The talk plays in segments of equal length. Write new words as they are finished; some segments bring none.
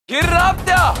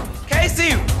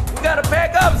Casey, we gotta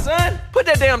pack up, son. Put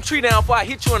that damn tree down before I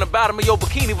hit you in the bottom of your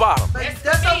bikini bottom.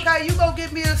 That's okay. You go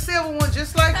get me a silver one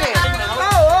just like that.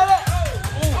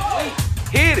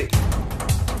 Hit it.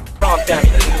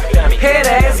 Head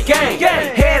ass gang,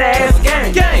 head ass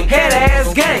gang, head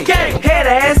ass gang, head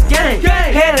ass gang,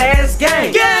 head ass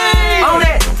gang.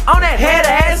 On that head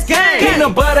ass gang.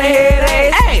 Peanut butter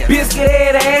head ass, biscuit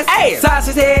head ass,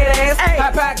 sausage head ass,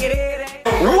 hot pocket head ass.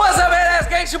 What's up, head ass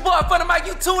gang? It's your boy FunnyMike.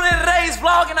 You tune in today's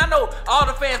vlog, and I know all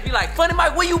the fans be like,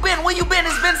 FunnyMike, where you been? Where you been?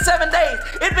 It's been 7 days.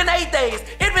 It's been 8 days.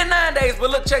 It's been 9 days. But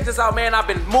look, check this out, man. I've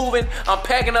been moving. I'm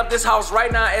packing up this house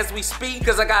right now as we speak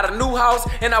because I got a new house,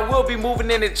 and I will be moving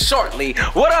in it shortly.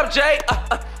 What up, Jay?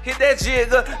 Hit that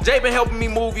jigger. Jay been helping me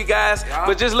move, you guys. Yeah.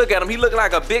 But just look at him. He look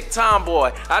like a big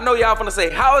tomboy. I know y'all finna say,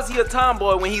 how is he a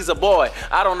tomboy when he's a boy?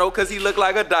 I don't know, because he look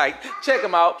like a dyke. Check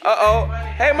him out. Uh-oh.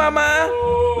 Hey, mama.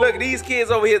 Look, these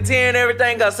kids over here tearing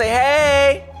everything up. Say,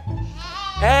 hey.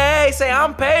 Hey, say,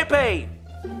 I'm Pay.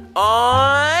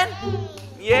 On.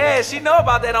 Yeah, she know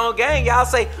about that on gang. Y'all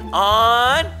say,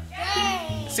 on.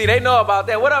 See, they know about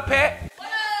that. What up, Pat?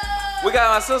 We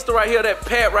got my sister right here, that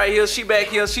Pat right here. She back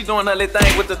here. She doing her little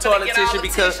thing with the toilet tissue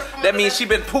because that means she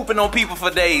been pooping on people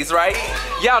for days, right?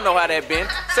 Y'all know how that been.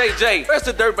 Say, Jay, where's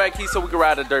the dirt bike key so we can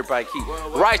ride the dirt bike key?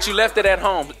 Right, you left it at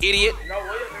home, idiot.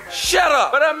 Shut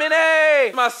up. But I mean,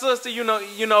 hey, my sister, you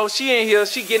know, she in here.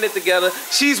 She getting it together.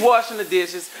 She's washing the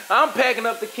dishes. I'm packing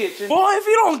up the kitchen. Boy, if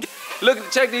you don't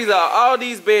look, check these out. All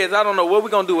these beds. I don't know what we're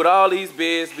gonna do with all these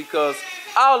beds because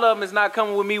all of them is not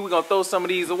coming with me. We're going to throw some of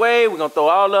these away. We're going to throw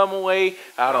all of them away.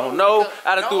 I don't know.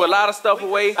 I done threw a lot of stuff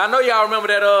away. I know y'all remember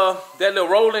that little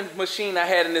rolling machine I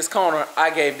had in this corner. I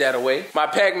gave that away. My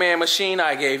Pac-Man machine,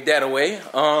 I gave that away.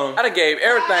 I done gave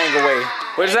everything away.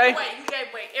 What'd you say? You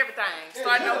gave away everything.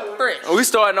 Starting over fresh. We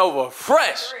starting over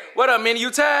fresh. What up, Minnie?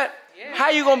 You tired? Yeah.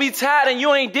 How you going to be tired and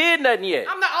you ain't did nothing yet?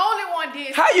 I'm the only one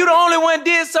did something. How you the only one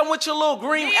did something with your little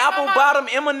green apple bottom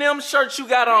M&M shirt you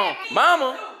got on?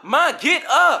 Mama. Ma, get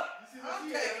up.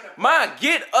 Ma,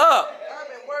 get up. I've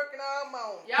been working all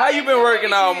morning. How you been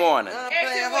working all morning?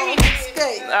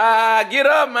 Get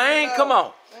up, man. Come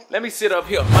on. Let me sit up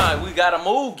here. Ma, we gotta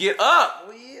move. Get up.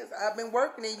 Well, yes, I've been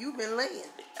working and you've been laying.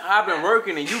 I've been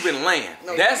working and you've been laying.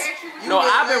 No,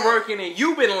 I've been working and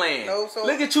you've been laying. No, so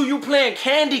look at you playing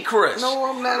Candy Crush.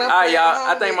 No, I'm not. All right, y'all.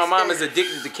 I think my mom is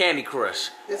addicted to Candy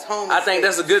Crush. It's home. I think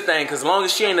that's a good thing, because as long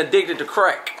as she ain't addicted to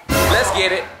crack. Let's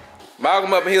get it.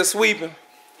 Malcolm up in here sweeping.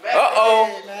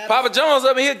 Uh-oh. Papa Jones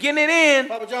up in here getting it in.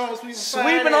 Papa Jones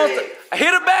sweeping on.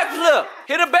 Hit a backflip.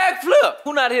 Hit a backflip.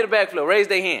 Who not hit a backflip? Raise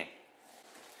their hand.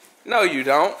 No, you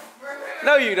don't.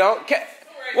 No, you don't.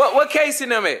 What case in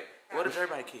them at? What a dirt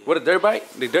bike key. What a dirt bike?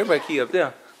 The dirt bike key up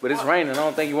there. But it's raining. I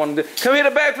don't think you want to do. Come hit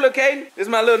a backflip, Caden. This is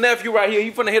my little nephew right here. He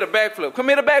finna hit a backflip. Come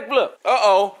hit a backflip.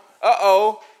 Uh-oh.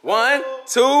 Uh-oh. 1,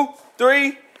 2,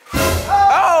 3.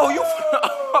 Oh, you.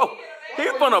 Oh, he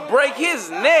finna break his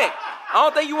neck. I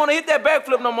don't think you want to hit that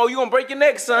backflip no more. You gonna break your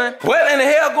neck, son. What in the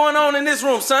hell going on in this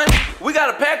room, son? We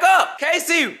gotta pack up.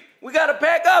 Casey, we gotta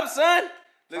pack up, son.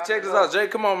 Look, check this out, Jay.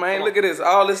 Come on, man. Look at this.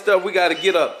 All this stuff we gotta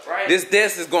get up. This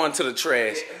desk is going to the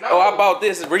trash. Oh, I bought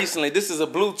this recently. This is a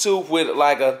Bluetooth with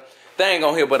like a thing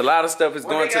on here, but a lot of stuff is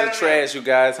going to the trash, you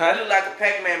guys. Huh? That look like a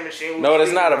Pac-Man machine. No,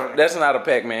 that's not a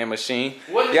Pac-Man machine.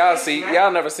 Y'all see, y'all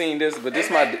never seen this, but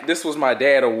this was my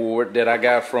dad award that I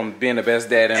got from being the best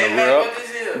dad in the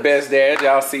world. Best dad,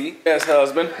 y'all see. Best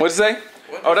husband. What'd you say?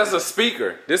 Oh, that's a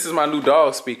speaker. This is my new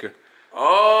dog speaker.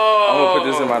 Oh. I'm gonna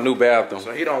put this in my new bathroom.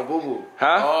 So he don't boo-boo.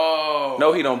 Huh? Oh.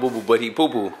 No, he don't boo-boo, but he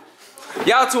poo-poo.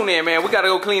 Y'all tune in, man. We gotta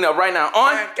go clean up right now.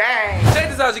 On. Check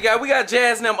this out, you guys. We got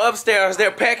Jazz and them upstairs.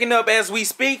 They're packing up as we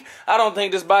speak. I don't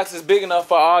think this box is big enough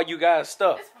for all you guys'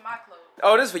 stuff. This for my clothes.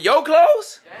 Oh, this for your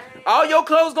clothes? Dang. All your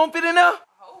clothes gonna fit in there?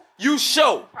 You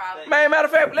show. Probably. Man, matter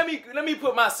of fact, let me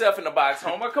put myself in the box,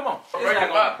 Homer. Come on.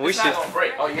 It's not gonna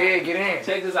break. Oh yeah, get in.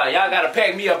 Check this out. Y'all gotta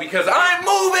pack me up because I'm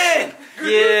moving.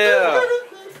 Yeah.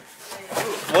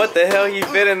 What the hell you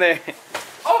fit in there?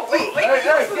 Oh, wait.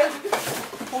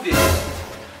 Who did it?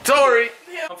 Tori.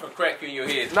 I'm finna crack you in your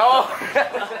head. No.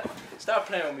 Stop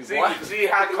playing with me, boy. See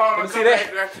how Karma see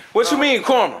that? What you mean,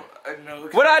 Karma? No,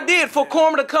 What I did for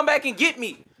Karma to come back and get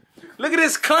me. Look at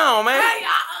this clown, man. Hey,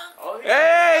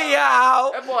 Hey,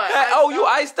 y'all. That boy. Hey, oh, you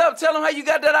iced up. Tell him how you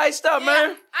got that iced up,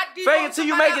 man.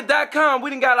 FakeItTillYouMakeIt.com. We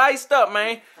done got iced up,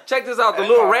 man. Check this out. The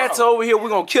little rats over here. We're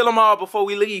going to kill them all before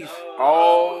we leave.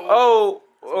 Oh.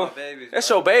 That's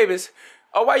your babies.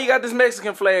 Oh, why you got this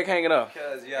Mexican flag hanging up?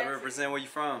 Because you gotta represent where you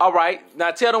from. All right.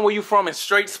 Now tell them where you from in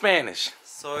straight Spanish.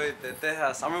 Soy de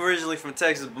Texas. I'm originally from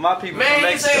Texas, but my people Man, from you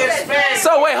Mexico. said Spanish.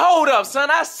 So wait, hold up, son.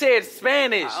 I said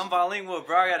Spanish. I'm bilingual,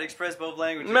 bro. I gotta express both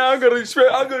languages. No, I gotta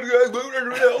express. Y'all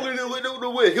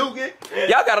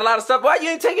got a lot of stuff. Why you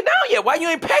ain't take it down yet? Why you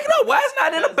ain't pack it up? Why it's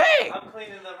not in the bag? I'm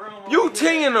cleaning the room. You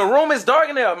cleaning the room. It's dark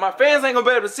in there. My fans ain't gonna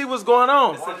be able to see what's going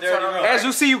on. It's a dirty room. As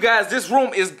you see, you guys, this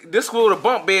room is where the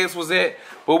bunk beds was at.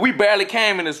 But we barely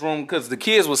came in this room because the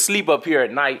kids would sleep up here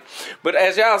at night. But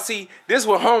as y'all see, this is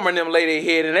where Homer and them lay their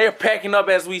head, and they're packing up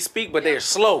as we speak, but they're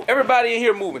slow. Everybody in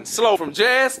here moving slow. From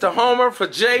Jazz to Homer, for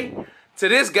Jay to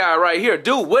this guy right here.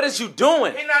 Dude, what is you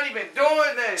doing? He not even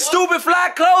doing that.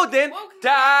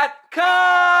 StupidFlyClothing.com.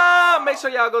 Make sure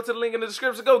y'all go to the link in the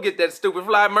description. Go get that Stupid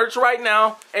Fly merch right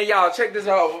now. And y'all check this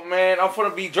out, man. I'm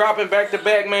gonna be dropping back to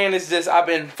back, man. It's just I've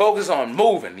been focused on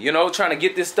moving, you know, trying to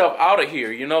get this stuff out of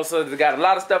here, you know. So they got a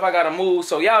lot of stuff I gotta move.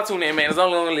 So y'all tune in, man. It's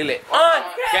only lit.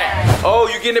 Oh,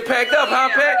 you getting it packed up, huh,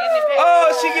 Pack?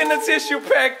 Oh, she getting the tissue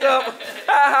packed up. Ha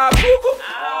ha,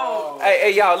 boo.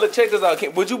 Hey, y'all, look, check this out.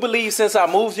 Would you believe since I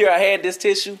moved here, I had this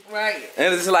tissue? Right.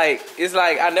 And it's like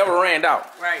I never ran out.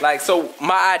 Right. Like, so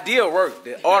my idea worked.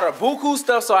 Order buku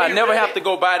stuff, so I never have to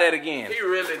go buy that again. He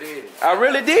really did. I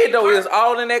really did, though. It was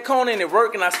all in that corner and it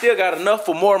worked, and I still got enough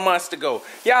for more months to go.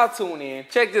 Y'all tune in.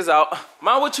 Check this out.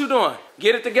 Mom, what you doing?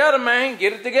 Get it together, man.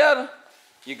 Get it together.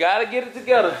 You gotta get it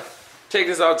together. Check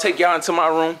this out. Take y'all into my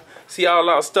room. See all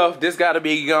our stuff. This gotta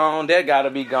be gone. That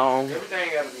gotta be gone. Everything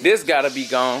gotta be. This gotta be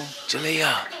gone.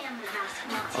 Jalea.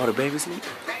 Oh, the baby sleep?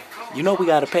 You know we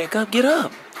gotta pack up. Get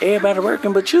up. Everybody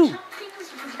working but you.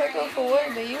 Pack up for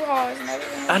what? The U-Hauls and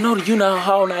everything. I know the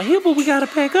U-Haul not here, but we gotta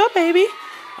pack up, baby.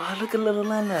 Oh, look at little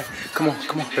Lana. Come on.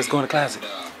 Let's go in the closet.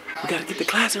 We gotta get the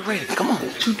closet ready. Come on.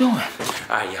 What you doing? All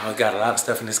right, y'all got a lot of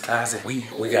stuff in this closet. We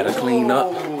gotta clean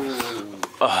up.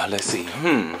 Oh, let's see.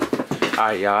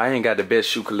 Alright, y'all, I ain't got the best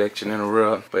shoe collection in the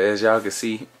world, but as y'all can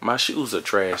see, my shoes are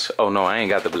trash. Oh no, I ain't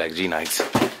got the black G-Nikes.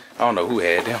 I don't know who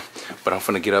had them, but I'm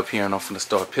finna get up here and I'm finna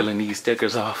start peeling these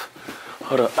stickers off.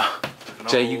 Hold up.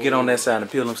 Jay, you get on that side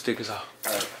and peel them stickers off.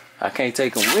 I can't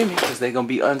take them with me because they gonna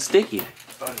be unsticky.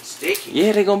 Unsticky?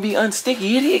 Yeah, they gonna be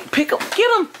unsticky. Idiot. Pick them. Get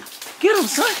them. Get them,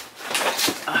 son.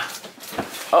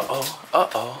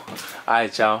 Uh-oh.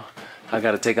 Alright, y'all. I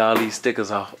gotta take all these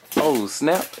stickers off. Oh,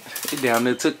 snap. It down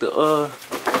there took the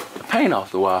paint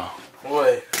off the wall.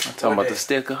 What? I'm talking about the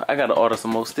sticker. I gotta order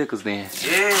some more stickers then.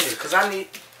 Yeah, because I need...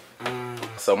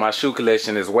 So my shoe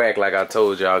collection is whack, like I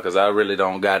told y'all, because I really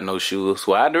don't got no shoes.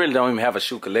 Well, I really don't even have a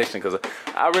shoe collection, because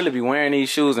I really be wearing these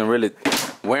shoes and really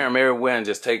wear them everywhere and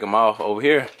just take them off. Over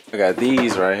here, I got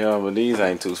these right here, but these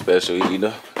ain't too special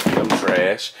either. Them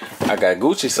trash. I got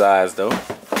Gucci slides, though.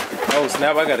 Oh,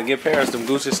 snap, I gotta get Paris them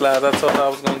Gucci slides I told her I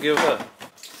was gonna give her.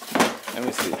 Let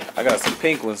me see. I got some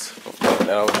pink ones that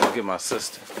I was gonna give my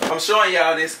sister. I'm showing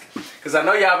y'all this because I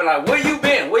know y'all been like, where you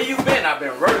been? Where you been? I've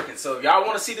been working. So if y'all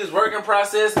want to see this working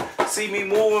process, see me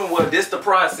moving, well, this the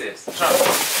process. Oh,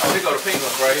 here go the pink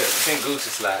ones right here. The pink Gucci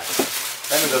slides.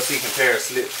 Let me go see if Paris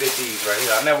fit these right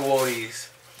here. I never wore these.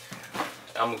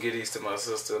 I'm gonna give these to my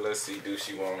sister. Let's see, do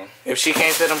she want them? If she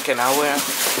can't fit them, can I wear them?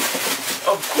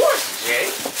 Of course,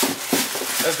 Jay.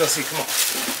 Let's go see. Come on.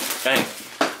 Dang.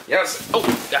 Yes. Oh,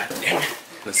 god damn it.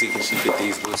 Let's see if she fit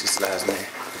these Gucci slides, man.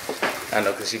 I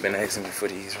know, because she been asking me for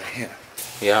these right here.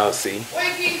 Y'all see.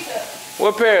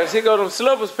 What Paris? Here go them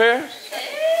slippers, Paris.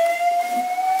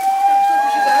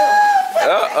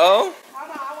 Uh-oh.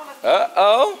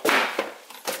 Uh-oh.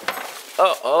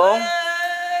 Uh-oh.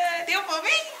 Deal for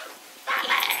me?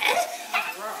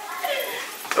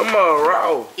 Come on,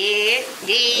 Raw. Yeah.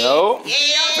 No.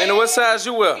 Man, what size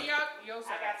you wear? Your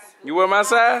size. You wear my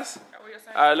size? Your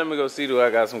size. All right, let me go see. Do I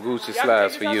got some Gucci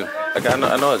slides for you? Like I know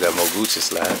I got more Gucci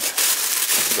slides.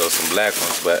 There go some black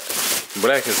ones, but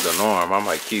black is the norm. I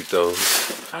might keep those.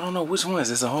 I don't know which ones.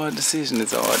 It's a hard decision.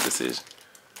 It's a hard decision.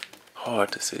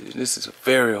 Hard decision. This is a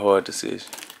very hard decision.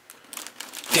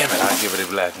 Damn it! I'll give her the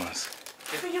black ones.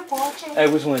 Hey,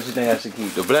 which ones you think I should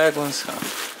keep? The black ones?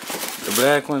 The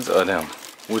black ones or them?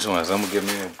 Which ones? I'm gonna give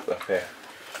me a pair.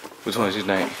 Which ones you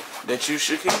think? That you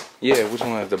should keep? Yeah, which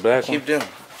ones? The black ones? Keep them.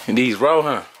 And these raw,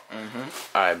 huh? Mm-hmm.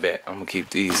 Alright, bet. I'm gonna keep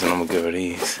these and I'm gonna give her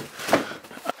these.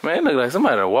 Man, it look like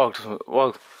somebody that walked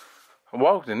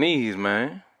in these,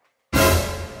 man. I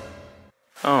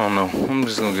don't know. I'm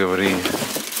just gonna give her these.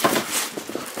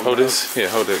 Hold this. Yeah,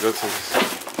 hold that. Go to this.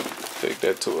 Take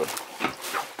that to her.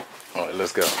 Alright,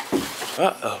 let's go.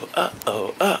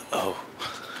 Uh-oh.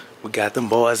 We got them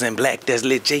boys in black. That's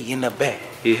Lit J in the back.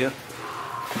 Yeah.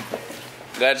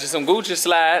 Got you some Gucci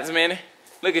slides, man.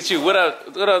 Look at you. What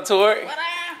up, Tori? What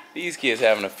I am? These kids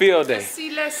having a field day.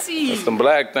 Let's see. That's some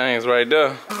black things right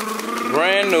there.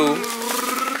 Brand new.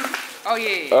 Oh,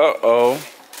 yeah. Uh-oh.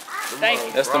 Thank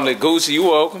you. That's them little Gucci. You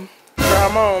welcome. Try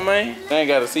them on, man. They ain't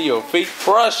got to see your feet.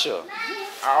 Pressure.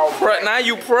 Now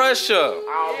you pressure.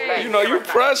 You know you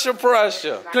pressure.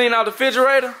 Clean out the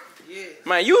refrigerator. Yeah.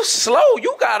 Man, you slow.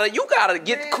 You gotta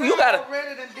get. You gotta.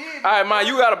 All right, man.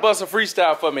 You gotta bust a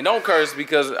freestyle for me. Don't curse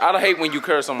because I hate when you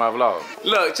curse on my vlog.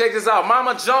 Look, check this out.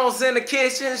 Mama Jones in the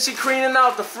kitchen. She cleaning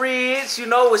out the fridge. You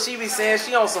know what she be saying?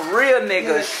 She on some real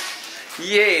niggas.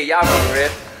 Yeah, y'all know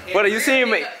red. But you seen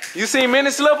me? You seen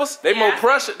mini slippers? They more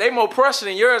pressure. They more pressure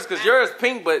than yours because yours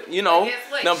pink, but you know,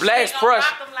 them black's pressure.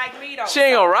 She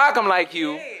ain't gonna rock them like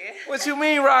you. What you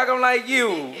mean rock them like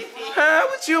you? Huh?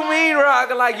 What you mean rock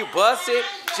them like you? Bust it,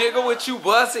 jiggle with you,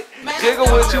 bust it, jiggle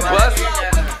with you, bust it.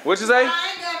 What you say?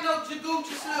 I ain't got no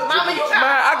Gucci slip. Mama, you Man,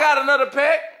 I got another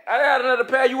pack. I got another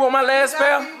pair. You want my last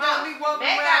pair?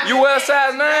 You wear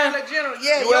size 9?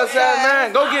 Yeah, You wear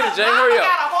size 9? Go get it, Jane. Hurry Mama up.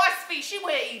 got a horse feet. She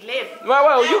wear 11.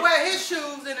 Well, You wear his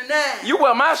shoes in a 9. you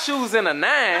wear my shoes in a 9.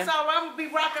 That's all right. I'm gonna be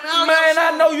rocking all Man, your I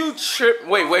shoes. know you trip.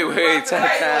 Wait.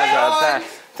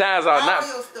 Time's out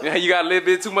now. Yeah, you got a little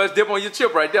bit too much dip on your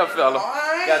chip right there, fella.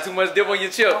 Alright. Got too much dip on your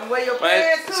chip. I'ma wear your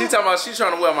Man, pants, too. she talking about she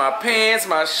trying to wear my pants,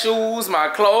 my shoes, my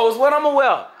clothes. What I'ma wear?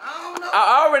 I don't know.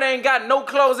 I already ain't got no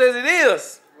clothes as it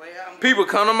is. Well, People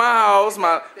come to my house,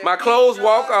 my clothes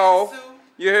walk off.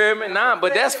 You hear me? Nah,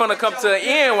 but that's gonna come to an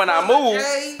end when I move.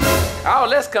 All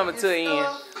that's coming to an end.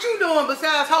 What you doing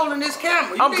besides holding this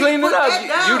camera? I'm cleaning it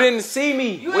up. You didn't see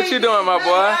me. What you doing, my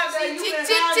boy?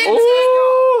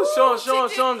 Ooh, show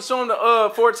him the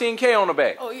 14K on the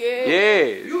back. Oh, yeah.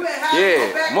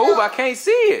 Yeah. Move, I can't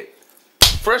see it.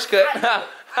 Fresh cut. That's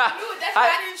why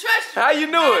I didn't trust you. How you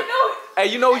knew it? Hey,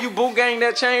 you know who you boot gang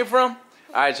that chain from?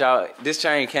 All right, y'all. This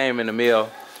chain came in the mail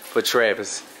for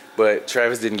Travis, but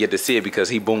Travis didn't get to see it because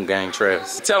he boom gang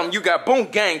Travis. Tell him you got boom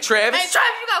gang Travis. Hey, Travis,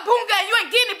 you got boom gang. You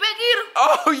ain't getting it back either.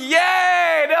 Oh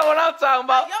yeah, that's what I'm talking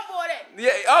about. Young boy that. Yeah.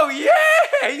 Oh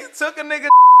yeah, you took a nigga,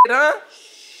 huh?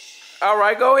 All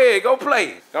right, go ahead, go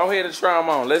play. Go ahead and try them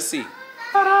on. Let's see.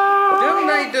 Them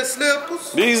ain't the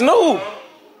slippers. These new.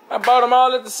 I bought them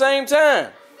all at the same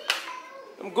time.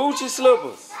 Them Gucci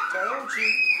slippers.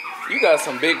 You got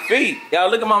some big feet. Y'all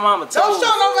look at my mama toes. Don't show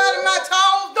nobody my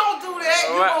toes. Don't do that.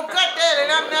 You Right. gonna cut that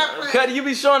and I'm not playing. Cut it. You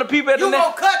be showing the people at the You neck.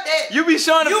 gonna cut that. You be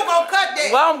showing the You gonna cut that.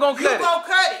 Why I'm gonna cut it? You gonna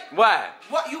cut it. Why?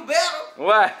 What, you better.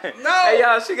 Why? No. Hey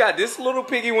y'all, she got this little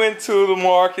piggy went to the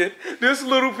market. This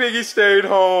little piggy stayed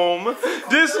home.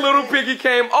 This little piggy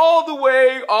came all the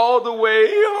way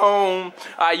home.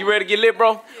 All right, you ready to get lit,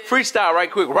 bro? Yeah. Freestyle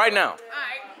right quick, right now. All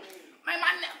right. Man,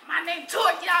 my name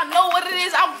Torque. Y'all know what it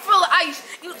is. I'm full of ice.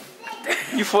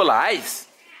 You full of ice?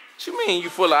 What you mean you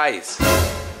full of ice? You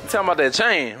talking about that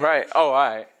chain, right? Oh, all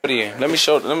right. Let me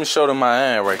show them my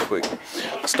hand right quick.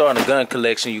 Starting a gun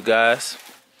collection, you guys.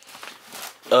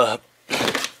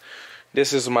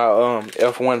 This is my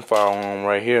F1 firearm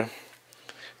right here,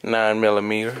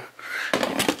 9mm.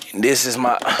 This is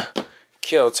my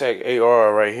Kel-Tec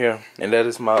AR right here, and that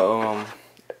is my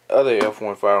other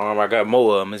F1 firearm. I got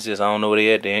more of them. It's just I don't know where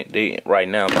they at they right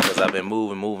now because I've been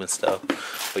moving stuff.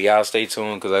 But y'all stay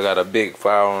tuned because I got a big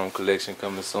firearm collection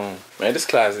coming soon. Man, this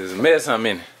closet is a mess. I'm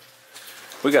in it.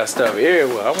 We got stuff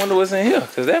everywhere. I wonder what's in here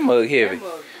because that mug heavy.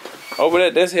 Over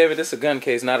there, that's heavy. This is a gun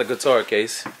case, not a guitar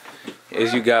case.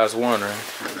 As you guys wondering,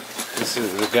 this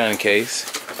is a gun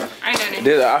case.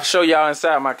 I'll show y'all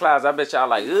inside my closet. I bet y'all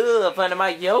like, ugh,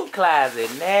 FunnyMike, your closet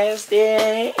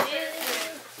nasty.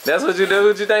 That's what you do?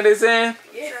 What you think they saying?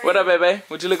 Yeah. What up, baby?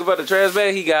 What you looking for? The trash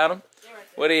bag? He got him.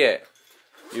 Where they at?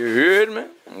 You heard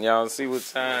me? Y'all see what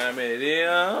time it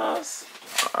is.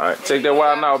 Alright, take that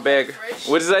wild out bag.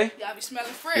 What'd you say? Y'all be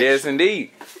smelling fresh. Yes,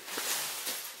 indeed.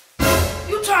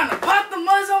 You trying to pop the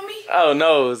muzz on me? Oh,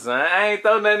 no, son. I ain't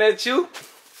throw nothing at you.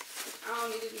 I don't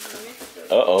need it even mix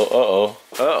it. Uh-oh.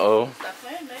 Stop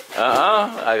playing, baby.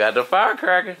 I got the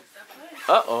firecracker.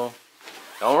 Uh-oh.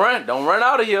 Don't run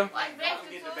out of here.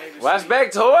 Watch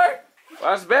back, Tori.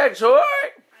 Watch back, Tori.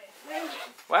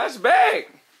 Watch back.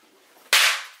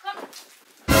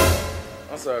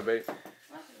 I'm sorry, babe.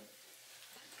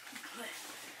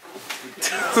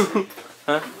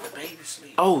 Huh?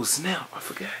 Oh, snap. I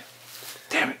forgot.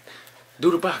 Damn it.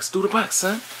 Do the box,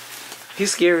 son.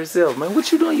 He's scared himself, man.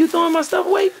 What you doing? You throwing my stuff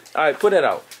away? All right, put that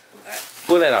out.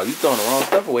 Pull that out. You throwing the wrong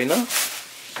stuff away, no?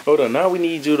 Hold on. Now we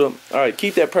need you to. All right,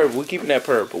 keep that purple. We're keeping that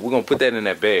purple. We're gonna put that in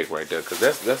that bag right there, cause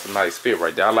that's a nice fit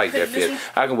right there. I like that fit.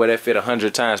 I can wear that fit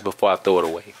 100 times before I throw it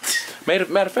away. Matter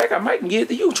of fact, I might get it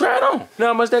to you. Try it on. You know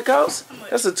how much that costs?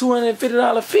 That's a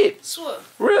 $250 fit.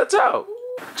 Real talk.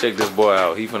 Check this boy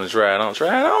out. He finna try it on.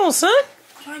 Try it on, son.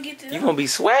 Trying to get to You gonna be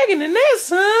swagging in that,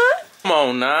 son. Come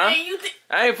on now. Hey, you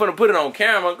I ain't finna put it on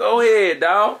camera. Go ahead,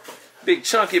 dog. Big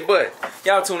chunky butt.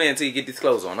 Y'all tune in until you get these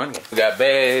clothes on. Okay? We got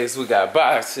bags, we got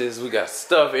boxes, we got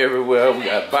stuff everywhere. We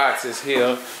got boxes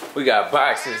here. We got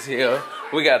boxes here.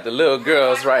 We got the little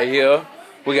girls right here.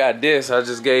 We got this. I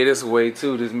just gave this away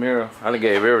too, this mirror. I done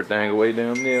gave everything away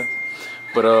down there.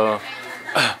 But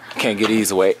can't get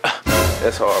these away.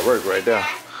 That's hard work right there.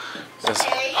 That's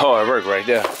hard work right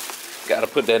there. Gotta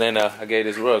put that in there. I gave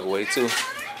this rug away too.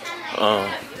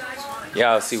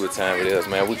 Y'all see what time it is,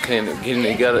 man. We getting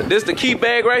together. This the key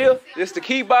bag right here. This the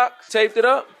key box. Taped it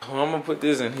up. I'm gonna put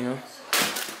this in here.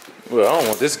 Well, I don't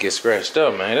want this to get scratched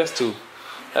up, man. That's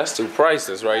too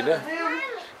priceless right there.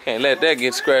 Can't let that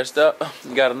get scratched up.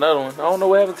 We got another one. I don't know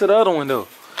what happened to the other one though.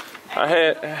 I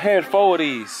had 4 of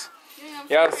these.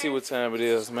 Y'all see what time it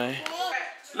is, man.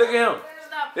 Look at him.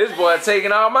 This boy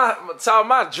taking all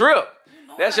my drip.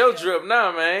 That's your drip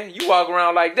now, man. You walk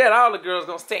around like that, all the girls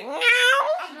gonna stay. I'm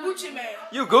Gucci man.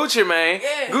 You Gucci man.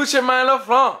 Yeah. Gucci man la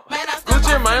flump.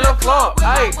 Gucci man la flump.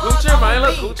 Hey, Gucci man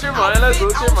la Gucci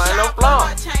man la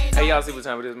flump. Hey, y'all see what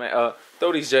time it is, man.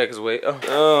 Throw these jackets away.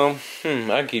 I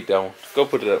can keep that one. Go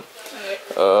put it up.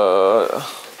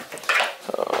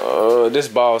 This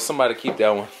ball, somebody keep that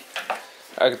one.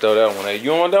 I can throw that one. Hey,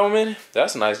 you want that one, man?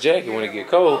 That's a nice jacket when it get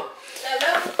cold.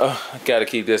 I gotta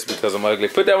keep this because I'm ugly.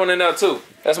 Put that one in there too.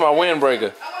 That's my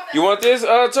windbreaker. You want this,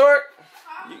 Torque?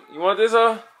 You want this,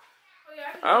 I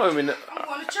don't even know.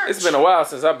 It's been a while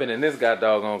since I've been in this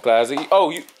doggone closet.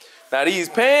 Oh, now these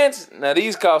pants,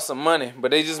 these cost some money,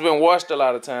 but they just been washed a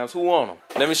lot of times. Who want them?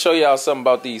 Let me show y'all something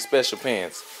about these special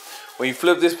pants. When you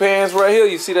flip this pants right here,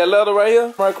 you see that leather right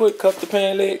here? Right quick, cuff the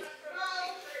pant leg.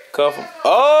 Cuff them.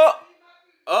 Oh,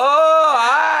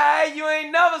 alright, you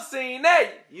ain't never seen that.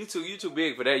 You too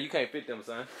big for that. You can't fit them,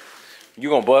 son. You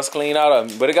gonna bust clean out of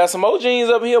them. But it got some more jeans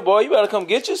up here, boy. You better come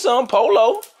get you some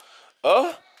polo.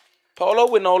 Polo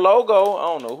with no logo. I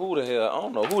don't know who the hell. I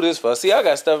don't know who this for. See, I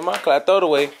got stuff in my closet. Throw it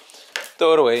away.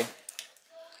 Throw it away.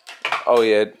 Oh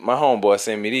yeah, my homeboy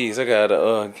sent me these. I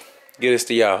gotta get this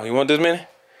to y'all. You want this, man?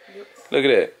 Yep. Look at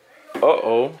that.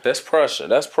 Uh-oh, that's Prussia.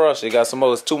 That's Prussia. You got some more.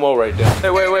 There's 2 more right there. Hey,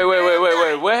 wait.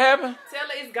 What happened? Tell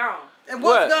her it's gone. And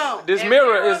what's gone? This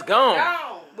mirror is gone.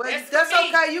 But that's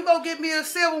okay. You go get me a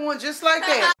silver one just like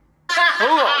that.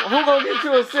 Who gonna get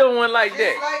you a silver one like that?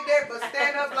 Just like that, but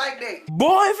stand up like that.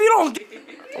 Boy, if you don't get...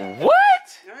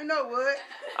 What? I know what.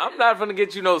 I'm not gonna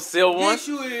get you no silver one. Yes,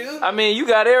 you is. I mean, you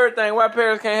got everything. Why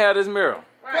parents can't have this mirror?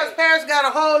 Because parents got a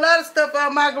whole lot of stuff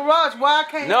out my garage. Why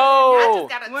I can't? No.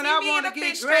 When I want to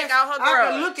get dressed, I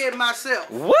can look at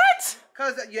myself. What?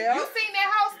 Cause yeah. You seen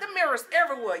that house? The mirrors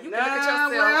everywhere. You can look at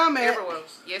yourself where I'm at. everywhere.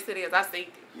 Yes, it is. I see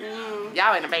it.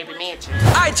 Y'all in a baby mansion.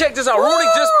 Alright, check this out. Rooney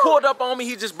just pulled up on me.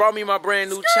 He just brought me my brand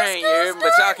new chain here.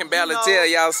 But y'all can barely tell.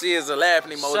 Y'all see it's a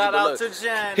laughing emoji. Shout but out look, to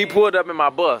Johnny. he pulled up in my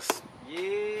bus. Yeah.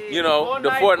 You know, the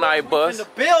Fortnite bus. We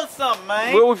finna build something,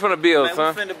 man. Where we finna build,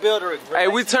 son? We finna build a hey,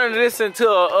 we turning this into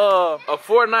a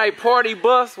Fortnite party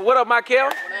bus. What up, my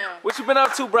Kel? What you been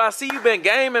up to, bro? I see you been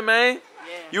gaming, man. Yeah.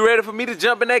 You ready for me to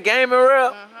jump in that gaming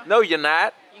rail? No, you're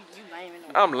not. You lame.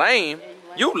 I'm lame. Yeah,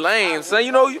 you lame, son.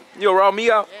 You know you'll raw me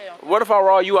out. Yeah. What if I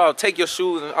raw you out, take your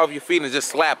shoes off your feet and just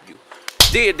slap you?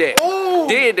 Did that. Ooh.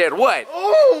 Did that. What?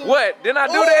 Ooh. What? Didn't I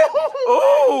do that?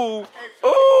 Ooh.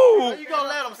 Ooh. You gonna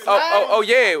let them slide? Oh,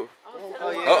 yeah.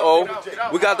 Uh-oh.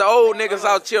 We got the old niggas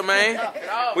out here, man.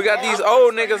 We got these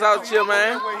old niggas out here,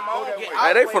 man.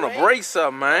 Hey, they finna break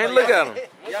something, man. Look at them.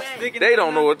 They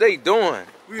don't know what they doing.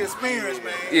 We experienced,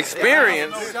 man.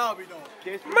 Experience? What y'all be doing?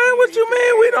 Man, what you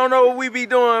mean? We don't know what we be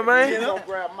doing, man.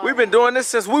 We've been doing this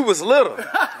since we was little.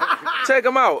 Check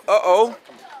him out. Uh-oh.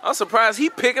 I'm surprised he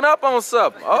picking up on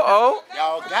something. Uh-oh.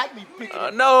 Y'all got me picking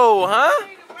up. No, huh?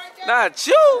 Not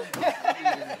you.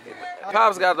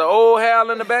 Pops got the old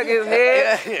hair in the back of his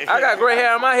head. I got gray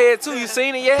hair in my head, too. You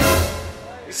seen it yet?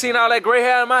 You seen all that gray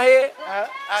hair in my head?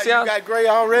 You got gray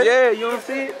already? Yeah, you don't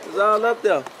see it? It's all up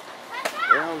there.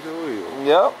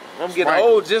 Yep. I'm getting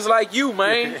old just like you,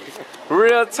 man.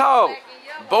 Real talk.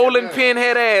 Bowling pin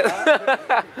head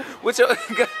ass. With your...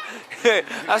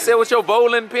 I said, with your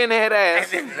bowling pin head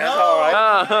ass. That's all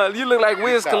right. You look like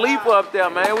Wiz Khalifa up there,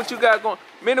 man. What you got going?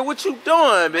 Minnie, what you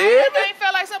doing, baby? Everything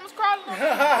felt like something was crawling on me.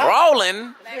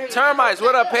 Crawling? Termites,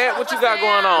 what up, Pat? What you got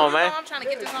going on, man? I'm trying to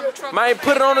get this on the truck. Man,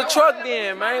 put it on the truck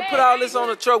then, man. Put all this on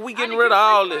the truck. We getting rid of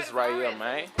all this right here,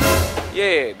 man.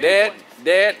 Yeah,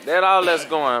 that all that's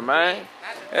going, man.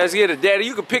 Let's get it, Daddy.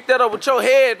 You can pick that up with your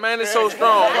head, man. It's so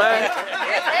strong, man.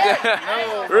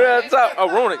 Real talk. Oh,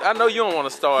 Roonick, I know you don't want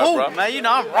to start, bro. Man, you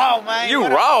know I'm raw, man. You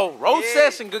raw? Roast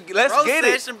session. Let's get it.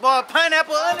 Roast session, boy.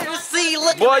 Pineapple under the sea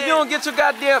looking boy, at. you don't get your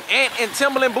goddamn ant and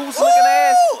Timberland boots looking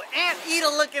ass. Ant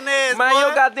beater looking ass, Man, boy.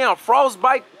 your goddamn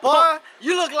frostbite. Boy,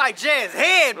 you look like Jazz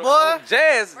head, boy.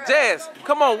 Jazz,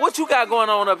 come on, what you got going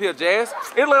on up here, Jazz?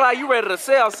 It look like you ready to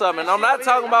sell something. I'm not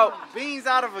talking about Beans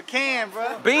out of a can,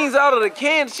 bro. beans out of the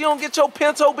can. She don't get your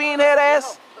pinto bean head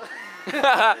ass.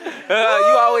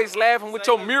 You always laughing with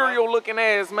your Muriel looking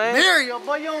ass, man. Muriel,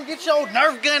 boy, you don't get your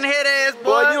Nerf gun head ass, boy.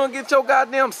 Boy, you don't get your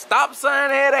goddamn stop sign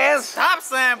head ass. Stop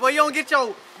sign, boy. You don't get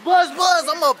your buzz.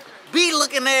 I'm a bee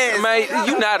looking ass. Man,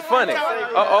 you not funny.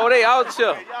 Oh, they out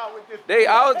here. They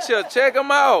out here. Check them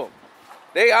out.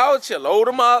 They out here. Load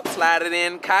them up, slide it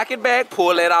in, cock it back,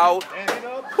 pull it out.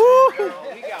 Woo.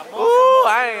 Ooh,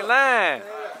 I ain't lying.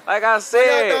 Like I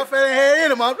said.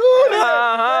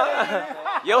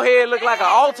 Your head look like an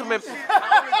ultimate.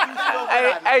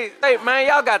 hey, man,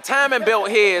 y'all got timing belt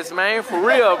heads, man, for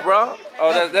real, bro.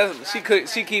 Oh, that's she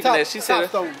keeping that. She said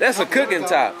that's a cooking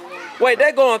top. Wait,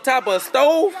 that go on top of a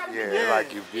stove? Yeah,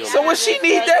 like you feel. So what she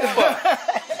need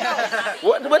that for?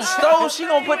 What stove she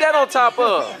gonna put that on top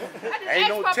of? Ain't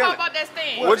no telling. About that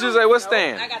stand. What you say? What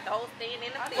stand? I got the whole stand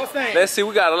in the What stand? Let's see,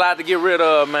 we got a lot to get rid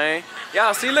of, man.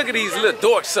 Y'all see, look at these little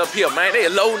dorks up here, man. They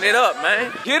loading it up,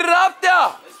 man. Get it up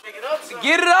there.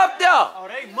 Get it up there. Oh,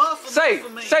 they muscle. Say,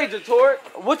 Jator,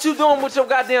 what you doing with your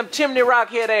goddamn chimney rock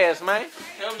head ass, man?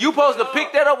 You supposed to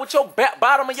pick that up with your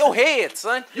bottom of your head,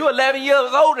 son. You 11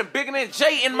 years old and bigger than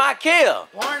Jay in my care.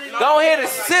 Go ahead and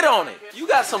sit on it. You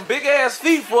got some big ass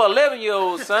feet for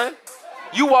 11-year-olds, son.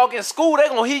 You walk in school, they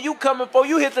gonna hear you coming before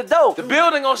you hit the door. The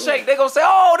building gonna shake. They gonna say,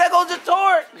 "Oh, there goes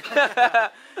Jator."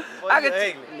 I can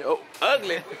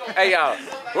ugly. Hey y'all,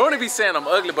 Ronnie be saying I'm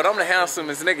ugly, but I'm the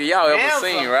handsomest nigga y'all ever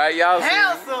seen, right? Y'all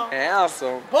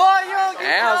handsome. Boy, you don't get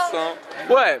handsome.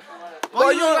 What?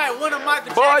 Boy, you look like one of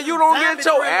Michael Boy, you don't Jackson's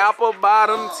get your diamond apple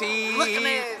bottom teeth. looking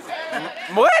ass.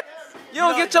 What? You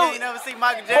don't get your. You ain't never see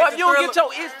Michael Boy, Jackson. if you don't get your,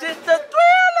 it's just a thriller.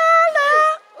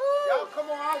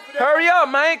 Hurry up,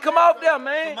 man! Come out there,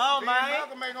 man. Come on, man.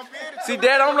 See,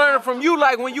 Dad, I'm learning from you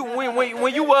like when you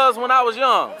was when I was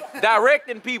young,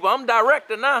 directing people. I'm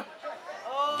director now.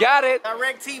 Got it.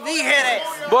 Direct TV head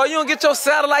ass. Boy, you don't get your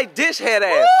satellite dish head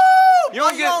ass. You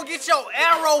don't get your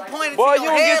arrow pointed Boy, to you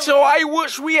your don't head. get your I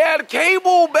wish we had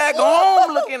cable back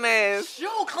home looking ass. Shoe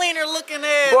cleaner looking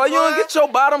ass. Boy, you don't get your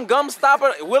bottom gum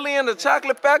stopper, Willie and the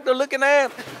Chocolate Factory looking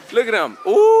ass. Look at them.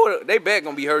 Ooh, they back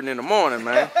gonna be hurting in the morning,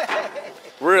 man.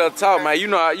 Real talk, man. You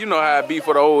know how it be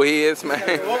for the old heads, man.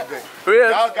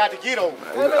 Real. Y'all got to get over.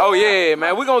 Oh yeah,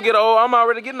 man. We gonna get old. I'm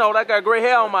already getting old. I got gray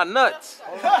hair on my nuts.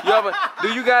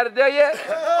 Do you got it there yet?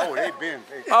 Oh, they been.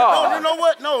 Oh. No, you know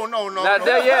what? No. Not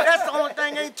there yet? That's the only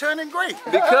thing ain't turning gray.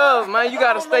 Because, man, you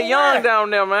gotta stay young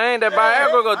down there, man. That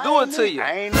Viagra gonna do it to you.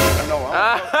 I ain't even know.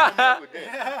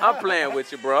 I'm playing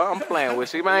with you, bro. I'm playing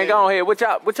with you, man. Go ahead. What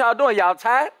y'all doing? Y'all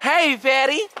tired? Hey,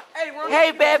 fatty.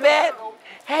 Hey, bad.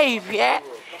 Hey, fat.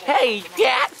 Hey,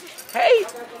 fat. Hey.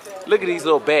 Look at these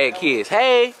little bad kids.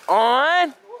 Hey,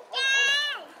 on.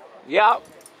 Yup.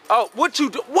 Oh, what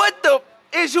the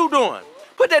is you doing?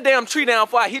 Put that damn tree down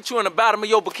before I hit you in the bottom of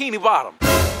your bikini bottom.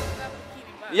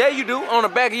 Yeah, you do. On the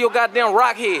back of your goddamn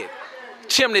rock head.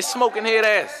 Chimney smoking head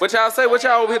ass. What y'all say? What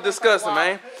y'all over here discussing,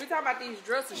 man? We talking about these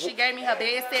dressers. She gave me her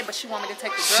bed set, but she want me to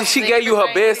take the dressers. She gave you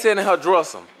her bed set and her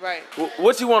dresser. Right.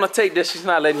 What you want to take that she's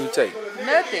not letting you take?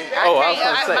 Nothing.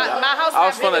 I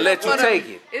was gonna let you take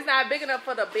it. It's not big enough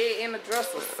for the bed and the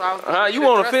dresser. So You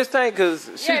want a fish tank? Cause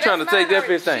she trying to take that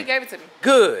fish tank. She gave it to me.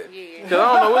 Good. Yeah. Cause I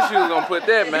don't know what she was gonna put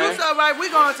that, man. It's all right. We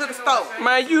going to the store.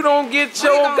 Man, you don't get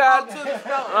your Go to the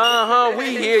store.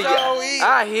 We hear you.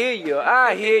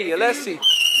 I hear you. Let's see.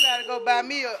 You gotta go buy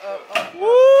me a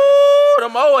Woo!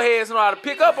 Them old heads know how to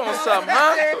pick up on something,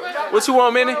 huh? What you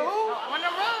want, Minnie?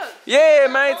 Yeah,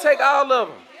 man, take all of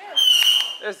them.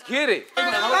 Let's get it.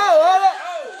 Watch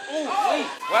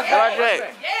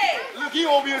that. Look, he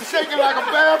over here shaking like a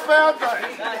bad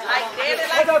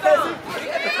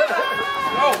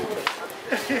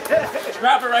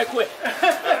Drop it right quick.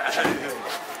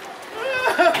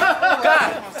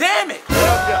 God damn it.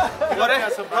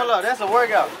 Hold up, that's a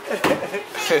workout.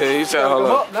 You said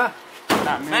hold up.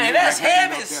 Man, that's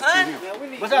heavy, son.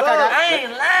 I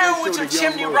ain't lying with your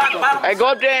chimney rock bottom. Hey, go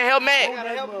up there and help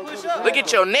Matt. Look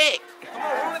at your neck.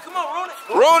 Come on,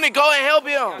 Rooney. Rooney, go and help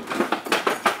him.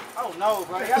 Oh no,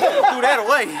 bro. Y'all threw that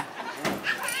away.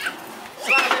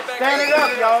 Stand it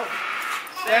up, y'all.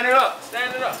 Stand it up.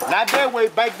 Not that way,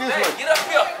 back this way. Get up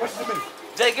here.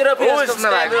 Jay, get up here. Oh, it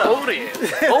smell like booty.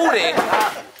 Booty.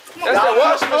 That's the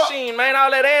washing machine, man. All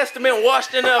that ass been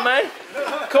washed in there, man.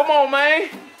 Come on, man.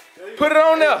 Put it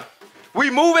on there. We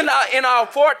moving in our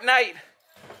Fortnite.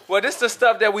 Well, this is the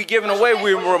stuff that we giving away.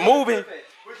 We're removing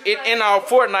it in our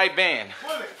Fortnite ban.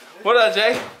 What up,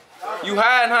 Jay? You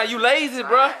hiding, huh? You lazy,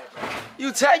 bro.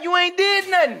 You ain't did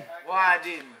nothing. Why I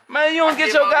didn't? Man, you don't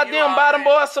get your goddamn bottom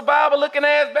boy survivor looking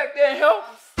ass back there and help.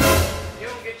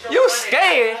 You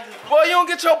scared? Boy, you don't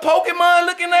get your Pokemon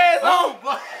looking ass on.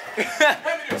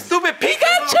 Stupid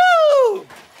Pikachu.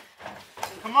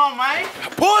 Come on, man.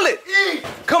 Pull it. Eat.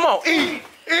 Come on, eat.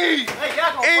 Eat. Hey,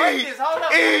 y'all gonna break this. Hold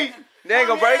up. Eat. They ain't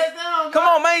gonna break. Come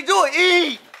on, man, do it.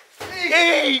 Eat.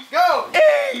 Eat. Go.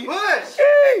 Eat. Push.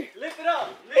 Eat. Lift it up.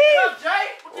 Lift it up, Jay.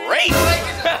 Race.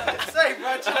 Say,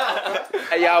 bro, chill out, bro.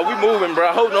 Hey, y'all, we moving, bro.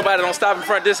 I hope nobody don't stop in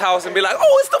front of this house and be like,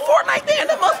 oh, it's the Fortnite thing.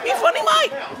 That must be Funny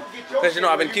Mike. Because, you know,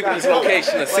 I've been keeping this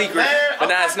location a secret, but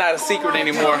now it's not a secret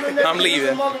anymore. I'm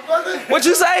leaving. What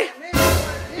you say?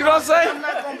 You know what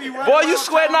I'm saying? Boy, you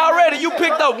sweating already. You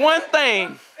picked up one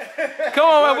thing. Come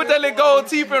on, man, with that little gold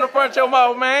teeth in the front of your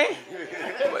mouth, man.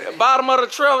 Bottom of the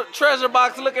treasure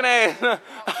box looking ass.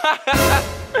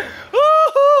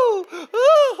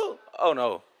 Oh,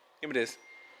 no. Give me this.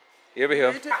 Over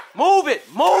here. Move it.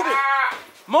 Move it.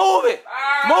 Move it.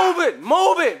 Move it.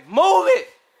 Move it. Move it.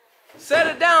 Set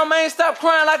it down, man. Stop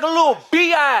crying like a little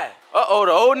bi. Uh-oh,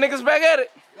 the old niggas back at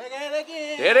it.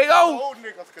 There they go. Old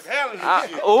niggas, cause hell is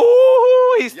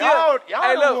Ooh, he's still. Y'all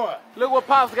Hey, look what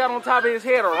Pops got on top of his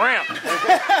head, a ramp.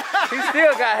 He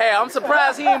still got hair. I'm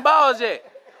surprised he ain't bald yet.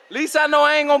 At least I know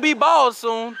I ain't gonna be bald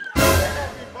soon.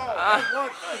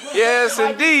 Yes,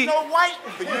 indeed. Snow White.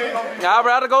 I'd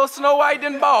rather go Snow White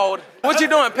than bald. What you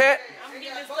doing, Pat?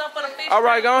 All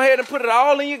right, go ahead and put it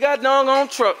all in your goddamn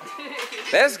truck.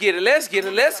 Let's get it. Let's get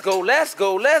it. Let's go. Let's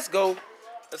go. Let's go.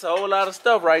 That's a whole lot of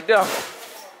stuff right there.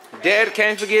 Dad,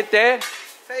 can't forget that.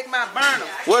 Take my burner.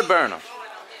 What burner?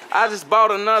 I just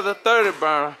bought another 30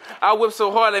 burner. I whipped so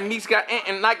hard that Meeks got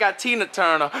and I got Tina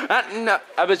Turner. I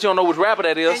bet you don't know which rapper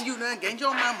that is. And you done gained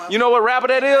your mama. You know what rapper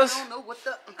that is? I don't know what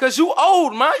the. Cause you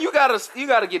old, man. You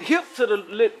gotta get hip to the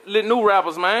lit new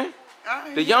rappers, man.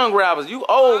 The young rappers. You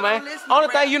old, man. Only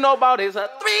thing you know about is a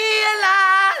 3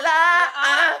 la la.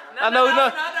 I know.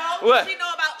 What? You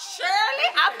know about Shirley?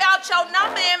 I found your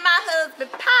number in my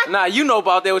husband's pocket. Nah, you know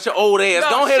about that with your old ass.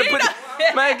 Go ahead and put it.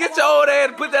 Man, get your old ass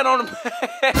and put that on the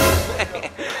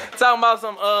Talking about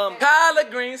some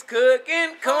collard greens,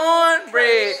 cooking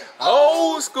cornbread,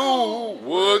 old school,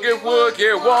 woogie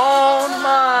won't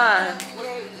mind.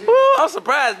 Woo, I'm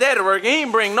surprised Daddy working. He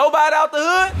ain't bring nobody out the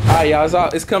hood. All right, y'all,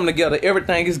 it's coming together.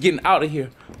 Everything is getting out of here.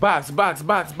 Box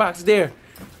there.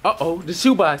 Uh-oh, the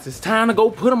shoebox. It's time to go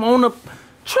put them on the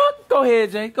truck. Go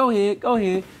ahead, Jay. Go ahead.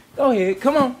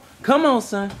 Come on,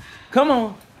 son. Come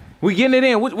on. We getting it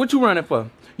in. What you running for?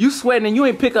 You sweating and you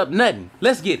ain't pick up nothing.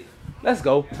 Let's get it. Let's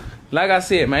go. Like I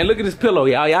said, man, look at this pillow,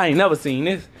 y'all. Y'all ain't never seen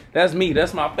this. That's me.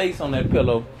 That's my face on that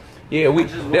pillow. Yeah,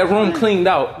 that room cleaned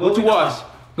out. What you wash?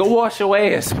 Go wash your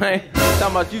ass, man.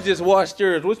 Talking about you just washed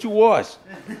yours. What you wash?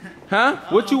 Huh?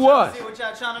 What you wash? See what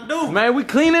y'all trying to do. Man, we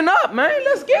cleaning up, man.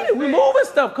 Let's get it. We moving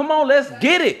stuff. Come on, let's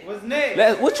get it. What's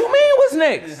next? What you mean, what's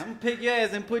next? I'm gonna pick your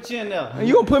ass and put you in there.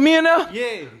 You gonna put me in there?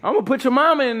 Yeah. I'm gonna put your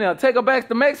mama in there. Take her back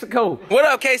to Mexico. What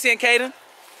up, Casey and Kaden?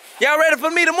 Y'all ready for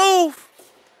me to move?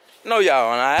 No, y'all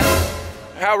aren't.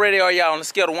 How ready are y'all on the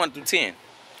scale of 1 through 10?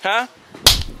 Huh?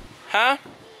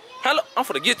 Hello? I'm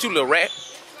finna get you, little rat.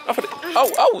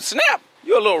 Oh, snap.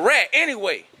 You a little rat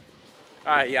anyway.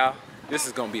 All right, y'all. This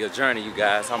is gonna be a journey, you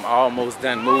guys. I'm almost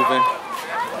done moving.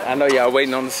 I know y'all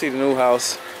waiting on to see the new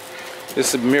house.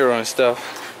 This is a mirror and stuff.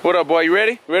 What up, boy? You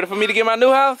ready? Ready for me to get my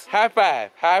new house? High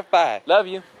five. High five. Love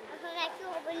you.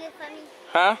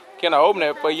 Huh? Can I open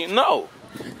it for you? No.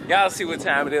 Y'all see what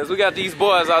time it is. We got these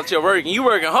boys out here working. You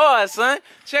working hard, son.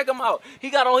 Check him out. He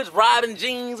got on his riding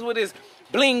jeans with his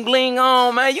bling bling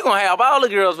on, man. You gonna have all the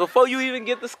girls before you even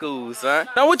get to school, son.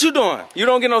 Now what you doing? You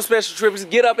don't get no special trips.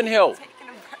 Get up and help.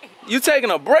 You taking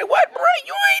a break? What break?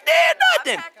 You ain't did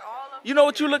nothing. You know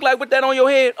what you look like with that on your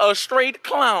head? A straight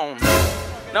clown.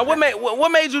 Now what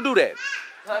made you do that?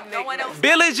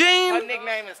 Billie Jean? Her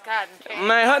nickname is Cotton Candy.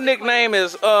 Man, her nickname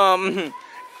is I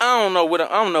don't know what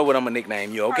I'm gonna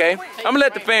nickname you, okay? I'm gonna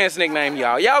let the fans nickname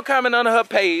y'all. Y'all comment under her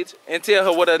page and tell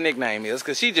her what her nickname is,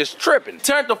 cause she just tripping.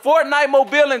 Turned the Fortnite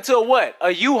mobile into a what?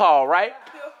 A U-Haul, right?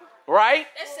 Right?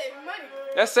 That's saving money.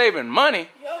 That's saving money.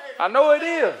 I know it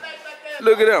is.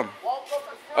 Look at them.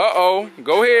 Uh-oh.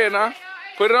 Go ahead now.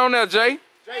 Put it on there, Jay.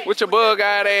 With your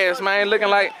bug-eyed ass, man. Looking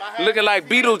like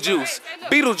Beetlejuice.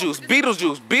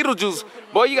 Beetlejuice.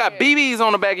 Boy, you got BBs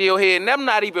on the back of your head, and them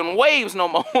not even waves no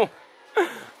more.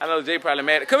 I know Jay probably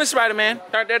mad. Come here, Spider-Man.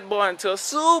 Turn that boy into a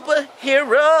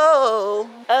superhero.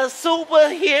 A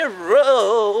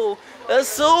superhero. A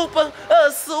super.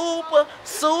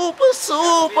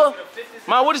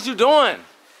 Ma, what is you doing?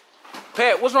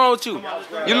 Pat, what's wrong with you?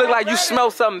 You look like you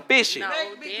smell something fishy.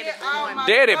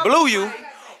 Daddy blew you.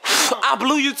 I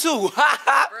blew you too.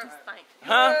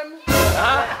 Huh?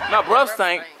 My breath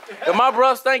stink. If my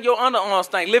breath stink, your underarm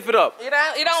stink. Lift it up. It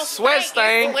don't Sweat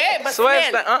stink. stink. But Sweat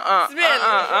smell stink. it.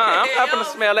 I'm not gonna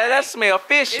smell that. That smell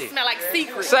fishy. It smell like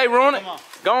secret. Say, Rooney,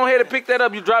 go ahead and pick that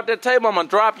up. You drop that table, I'm gonna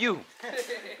drop you.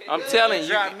 I'm telling you.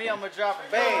 Drop me, I'm gonna drop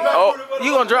a bag. Oh,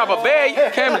 you gonna drop a bag?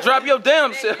 You came to drop your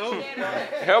damn self.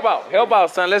 Help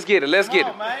out, son. Let's get it. Let's get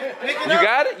it. You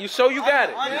got it? You sure you got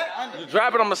it? You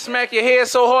drop it, I'm gonna smack your head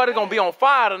so hard it's gonna be on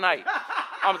fire tonight.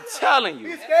 I'm telling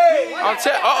you.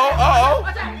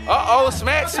 Uh-oh.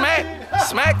 Smack time.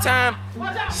 Smack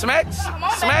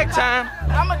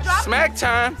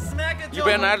time. You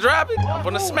better not drop it. I'm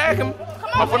gonna smack him.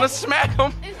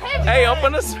 Hey, I'm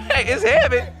gonna smack. It's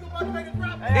heavy.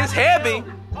 It's heavy.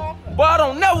 Boy, I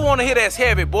don't never want to hear that's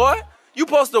heavy, boy. You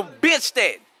supposed to bitch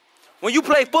that. When you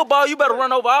play football, you better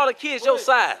run over all the kids your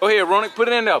size. Go ahead, Ronnie, put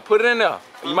it in there.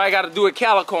 You might got to do it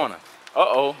cali corner.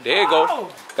 Uh-oh, there you go.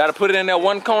 Got to put it in there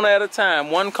one corner at a time,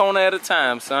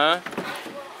 son.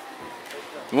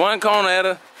 One corner at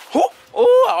a... Ooh,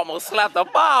 I almost slapped the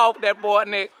ball off that boy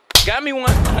neck. Got me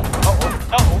one.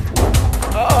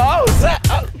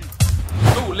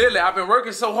 Dude, Lily, I've been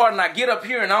working so hard and I get up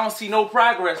here and I don't see no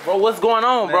progress, bro. What's going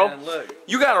on, bro? Man, look.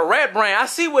 You got a rat brain. I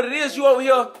see what it is. You over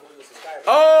here.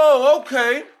 Oh,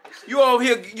 okay. You over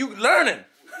here, you learning.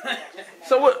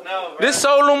 So what? No, this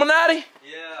Soul Illuminati?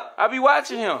 Yeah. I be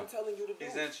watching him.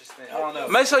 He's interesting. I don't know.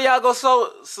 Make sure y'all go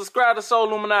subscribe to Soul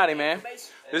Illuminati, man.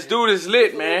 This dude is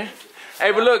lit, man.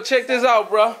 Hey, but look, check this out,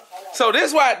 bro. So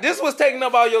this was taking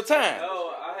up all your time.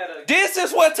 This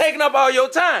is what's taking up all your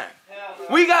time.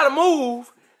 We gotta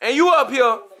move, and you up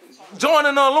here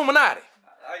joining the Illuminati.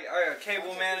 I got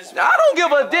cable management. I don't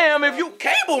give a damn if you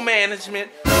cable management.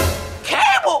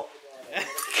 Cable.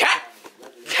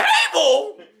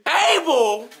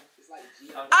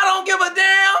 I don't give a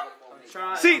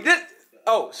damn. See this.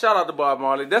 Oh, shout out to Bob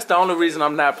Marley. That's the only reason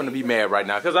I'm not gonna be mad right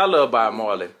now, cause I love Bob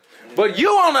Marley. But you,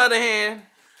 on the other hand,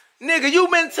 nigga, you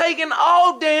been taking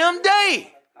all damn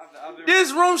day.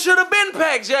 This room should have been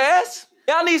packed, Jazz.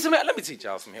 Y'all need some help. Let me teach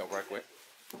y'all some help right quick.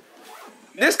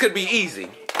 This could be easy.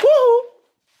 Woohoo!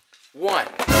 1.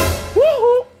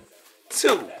 Woohoo!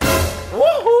 2.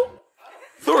 Woohoo!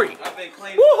 3.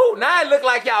 Woohoo! Now it look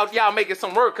like y'all making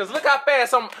some work, cause look how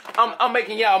fast I'm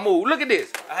making y'all move. Look at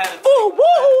this.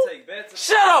 Woohoo!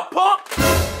 Shut up, punk!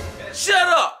 Shut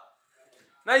up!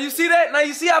 Now you see that? Now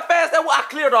you see how fast that was? I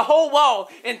cleared the whole wall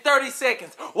in 30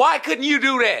 seconds. Why couldn't you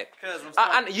do that? Because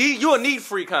you a neat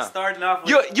freak, huh? Starting off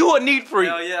with you a neat freak.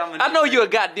 Hell yeah, I'm a neat I know freak. you a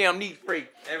goddamn neat freak.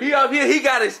 He up here, he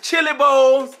got his chili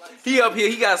bowls. He up here,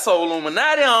 he got Soul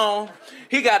Illuminati on.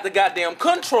 He got the goddamn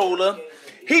controller.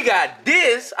 He got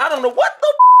this. I don't know what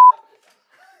the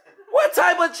what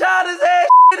type of childish ass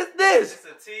is this? It's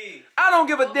a T. I don't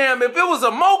give a damn if it was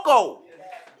a Moco.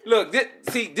 Look,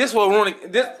 this what Ronnie,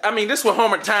 this where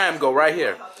Homer Time go right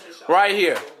here. Right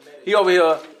here. He over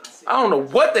here. I don't know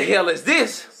what the hell is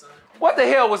this. What the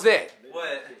hell was that?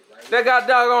 What? That got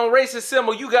doggone racist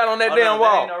symbol you got on that damn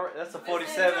wall. That's a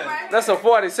 47. That's a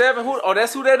 47? Oh,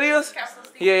 that's who that is?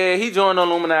 Yeah, he joined the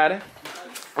Illuminati.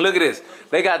 Look at this.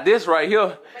 They got this right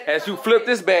here. As you flip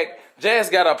this back,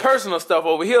 Jazz got our personal stuff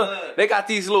over here. They got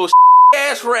these little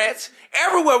ass rats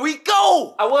everywhere we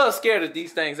go. I was scared of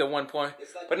these things at one point,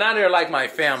 but now they're like my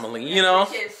family, you know?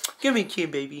 Give me a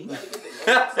kid, baby.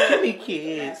 Give me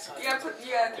kids. You gotta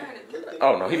turn it.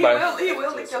 Oh no, he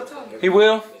will lick your tongue. He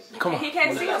will? Come on. He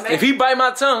can't see him, If he bite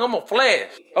my tongue, I'm gonna flash.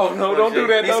 Oh no, don't do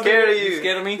that. He's scared of you. You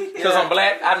scared of me? Because I'm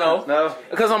black? I know. No.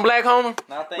 Because I'm black, Homer?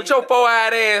 With your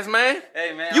four-eyed ass, man.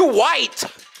 Hey, man. You white.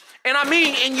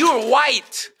 And you're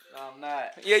white. No, I'm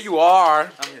not. Yeah, you are.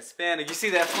 I'm Hispanic. You see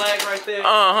that flag right there?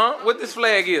 Uh-huh. What this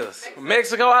flag is?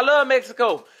 Mexico. I love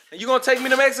Mexico. And you gonna take me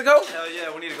to Mexico? Hell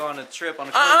yeah, we need to go on a trip on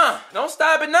a Don't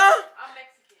stop it now.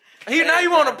 I'm Now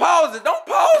you wanna pause it. Don't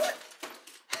pause it.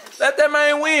 Let that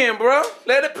man win, bro.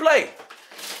 Let it play.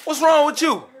 What's wrong with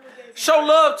you? Show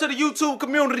love to the YouTube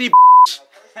community, bitch.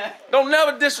 Don't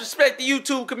never disrespect the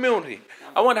YouTube community.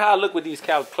 I wonder how I look with these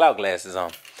cloud glasses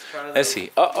on. Let's see.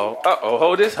 Uh-oh.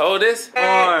 Hold this.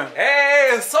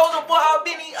 Hey, Soldier Boy, how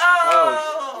many?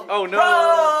 Oh no.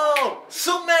 Bro,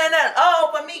 Superman that.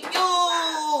 But me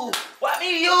you. Why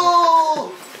me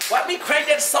you? Why me crank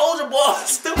that Soldier Boy?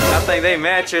 Stupid. I think they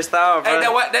match your style, bro. Hey,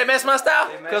 that match my style?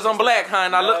 Cause I'm black, huh?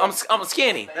 And I'm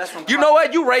skinny. You know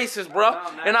what? You racist, bro.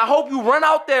 And I hope you run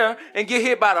out there and get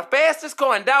hit by the fastest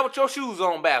car and die with your shoes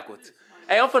on backwards.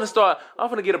 Hey, I'm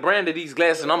finna get a brand of these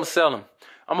glasses and I'm gonna sell them.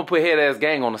 I'm gonna put Head Ass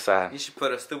Gang on the side. You should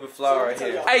put a stupid flower right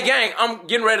here. Hey, gang, I'm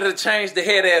getting ready to change the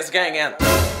Head Ass Gang anthem.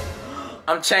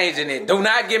 I'm changing it. Do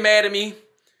not get mad at me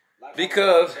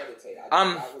because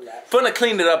I'm finna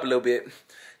clean it up a little bit.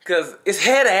 Cause it's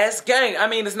Head Ass Gang. I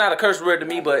mean, it's not a curse word to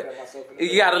me, but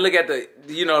you gotta look at the,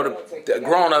 you know, the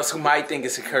grown-ups who might think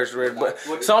it's a curse word. But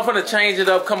so I'm finna change it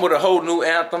up, come with a whole new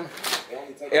anthem.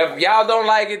 If y'all don't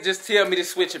like it, just tell me to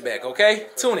switch it back, okay?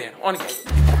 Tune in on again.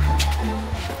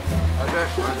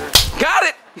 Got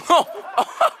it. Oh.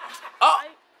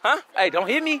 Huh? Hey, don't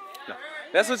hit me.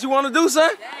 That's what you want to do,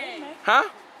 son? Huh?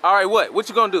 All right, what? What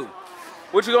you gonna do?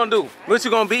 What you gonna do? What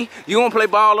you gonna be? You gonna play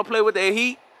ball or play with that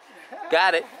heat?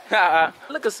 Got it.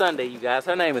 Look at Sunday, you guys.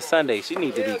 Her name is Sunday. She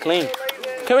needs to be clean.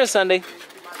 Come here, Sunday.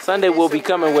 Sunday will be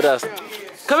coming with us.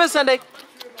 Come here, Sunday.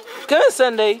 Come here,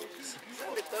 Sunday.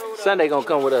 Sunday gonna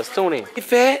come with us. Tune in. Hey,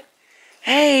 Fat.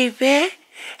 Hey, Fat.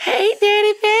 Hey,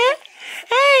 Daddy Fat.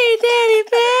 Hey, Daddy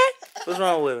Fat. What's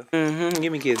wrong with her?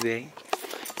 Give me a kiss, baby.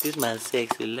 This my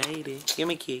sexy lady. Give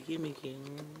me a kiss. Give me a kiss.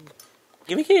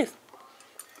 Give me a kiss.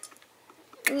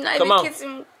 Come on. Kiss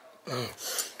him.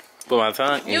 Put my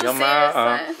tongue in your said mouth.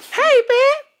 son. Hey,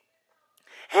 man.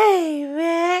 Hey,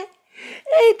 man.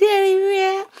 Hey, Daddy,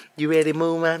 man. You ready to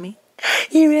move, mommy?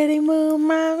 You ready to move,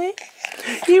 mommy?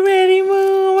 You ready to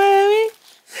move, mommy?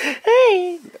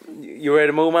 Hey. You ready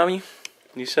to move, mommy?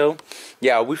 You sure?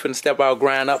 Yeah, we finna step our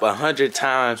grind up 100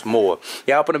 times more.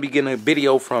 Y'all finna be getting a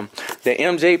video from the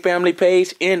MJ family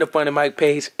page and the FunnyMike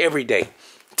page every day.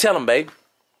 Tell them, babe.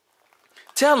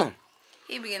 Tell them.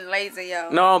 He be getting lazy, y'all.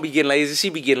 No, I don't be getting lazy. She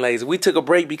be getting lazy. We took a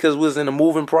break because we was in the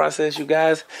moving process, you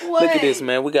guys. What? Look at this,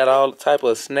 man. We got all type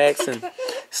of snacks and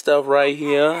stuff right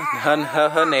here.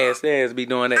 Her nasty ass be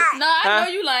doing that. No, I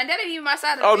know you lying. That ain't even my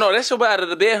side of the Oh, bed. no, that's your side of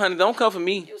the bed, honey. Don't come for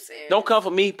me. You serious? Don't come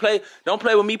for me. Don't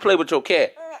play with me. Play with your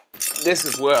cat. This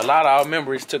is where a lot of our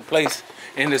memories took place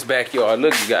in this backyard.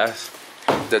 Look, you guys.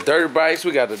 The dirt bikes.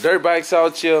 We got the dirt bikes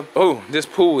out here. Oh, this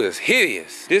pool is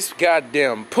hideous. This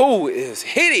goddamn pool is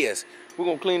hideous. We're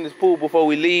gonna clean this pool before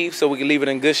we leave so we can leave it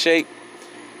in good shape.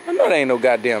 I know there ain't no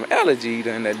goddamn allergy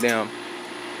in that damn.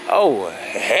 Oh,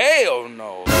 hell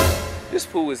no. This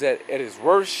pool is at its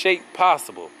worst shape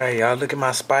possible. Hey, y'all, look at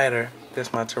my spider.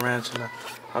 That's my tarantula.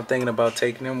 I'm thinking about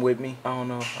taking him with me. I don't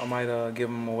know. I might give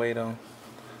him away though.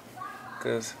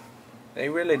 Cause they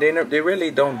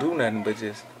really don't do nothing but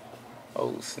just.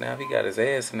 Oh snap! He got his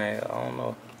ass in there. I don't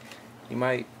know. He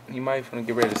might finna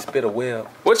get ready to spit a web.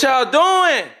 What y'all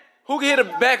doing? Who can hit a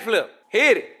backflip?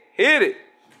 Hit it, hit it,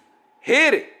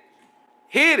 hit it,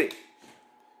 hit it.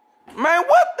 Man,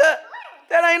 what the?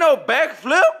 That ain't no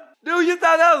backflip. Dude, you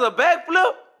thought that was a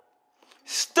backflip?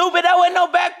 Stupid, that wasn't no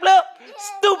backflip.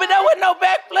 Stupid, that wasn't no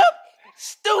backflip.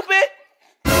 Stupid.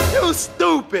 You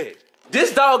stupid.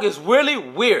 This dog is really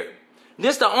weird.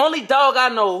 This the only dog I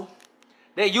know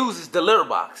that uses the litter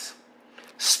box.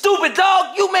 Stupid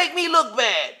dog, you make me look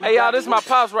bad. Hey y'all, this is my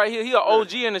pops right here. He an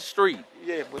OG in the street.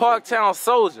 Yeah, Parktown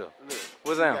soldier.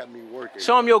 What's that?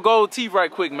 Show him your gold teeth right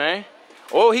quick, man.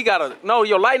 Oh, he got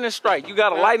your lightning strike. You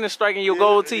got a lightning strike in your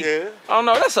gold teeth. Yeah. Oh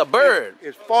no, that's a bird.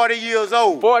 It's 40 years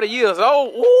old. 40 years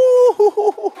old. Ooh.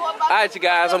 All right, you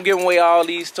guys, I'm giving away all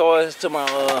these toys to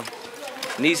my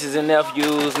nieces and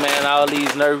nephews, man. All these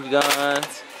Nerf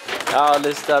guns. All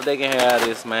this stuff, they can have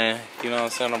this, man. You know what I'm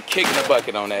saying? I'm kicking the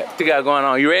bucket on that. What you got going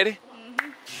on? You ready?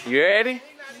 You ready?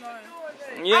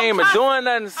 You ain't even doing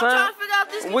nothing, son.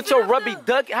 With your rubby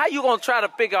duck, how you gonna try to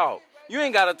figure out? You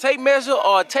ain't got a tape measure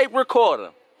or a tape recorder.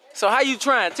 So how you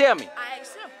trying? Tell me. I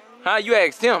asked him. How you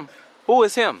asked him? Who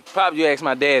is him? Probably you asked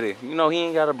my daddy. You know, he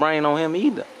ain't got a brain on him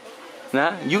either.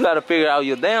 Nah, you gotta figure out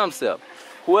your damn self.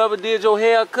 Whoever did your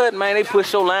haircut, man, they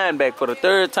pushed your line back for the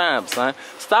 3rd time, son.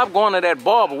 Stop going to that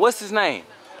barber. What's his name?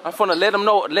 I'm finna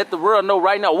let the world know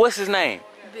right now. What's his name?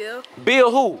 Bill.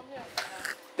 Bill who?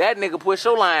 That nigga pushed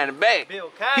your line back.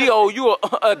 He owe you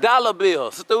a dollar bill,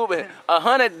 stupid.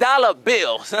 $100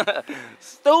 bill,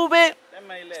 stupid.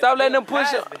 Stop letting them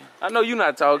push you. I know you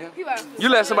not talking. You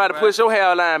let somebody push your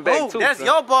hairline back too. That's son.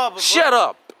 your barber, bro. Shut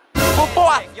up.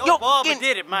 Before your barber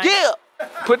did it, man. Yeah.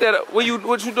 Put that up. What you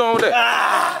doing with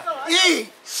that?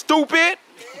 Stupid.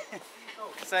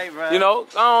 Say, bro. You know,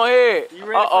 go on ahead. You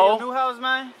ready for your new house,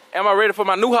 man? Am I ready for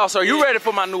my new house? Are you ready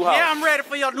for my new house? Yeah, I'm ready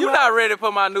for your new house. You not ready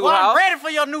for my new house? I'm ready for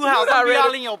your new house. I'm be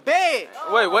all in your bed.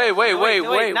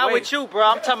 Wait. Not with you,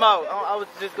 bro. I'm talking about. I was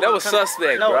just that was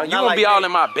suspect, bro. You gonna be all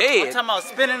in my bed? I'm talking about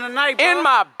spending the night, bro. In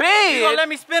my bed? You gonna let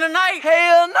me spend the night?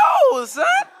 Hell no, son.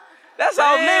 That's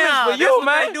all niggas for you, that's man.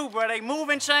 What they do, bro. They move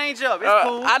and change up. It's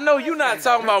cool. I know you not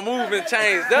talking about moving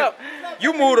changed up.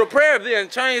 You moved a prayer and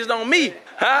changed on me.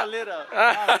 Huh? lit up. I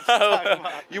don't know what you talking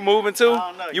about. You moving too? I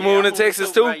don't know. You Yeah, moving I'm to Texas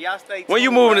too, too? bro. Y'all stay When you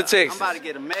tuned, moving bro. to Texas? I'm about to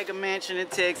get a mega mansion in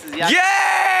Texas. Yeah!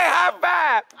 High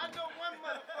five! I know one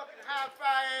motherfucking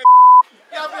high-five ass.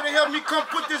 Y'all better help me come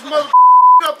put this mother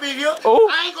up in here. Ooh.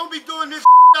 I ain't gonna be doing this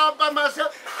all by myself.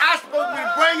 I supposed to be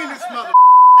bringing this mother.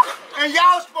 And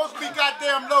y'all supposed to be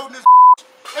goddamn loading this.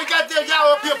 They goddamn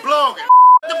y'all up here blogging.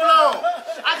 The blog.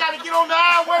 I gotta get on the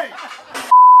highway.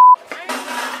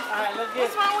 Alright, let's get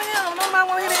What's wrong with him? Nobody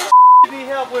want to hear that. you need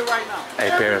help with right now. Hey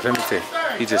Paris, let me tell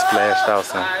you, he just flashed out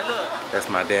son. Alright, look. That's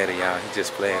my daddy, y'all. He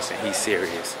just flashed and he's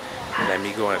serious. Let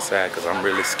me go inside because I'm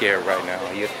really scared right now.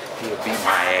 He'll beat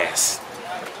my ass.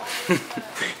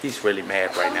 He's really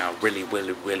mad right now. Really.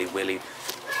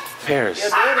 Paris, Your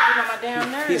daddy getting on my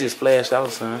damn nerves. he just flashed out,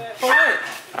 son. For what?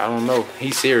 I don't know.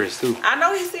 He's serious too. I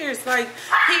know he's serious. Like,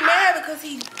 he mad because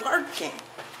he's working.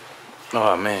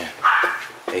 Oh man.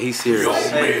 Hey, he's serious.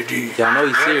 Y'all know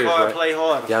he's Work serious, hard, right? play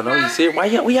harder. Y'all know he's serious. Where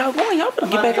y'all going? Y'all better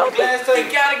get back out there.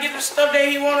 He gotta get the stuff that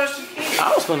he wants us to get.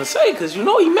 I was gonna say, cause you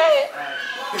know he mad.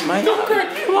 Man,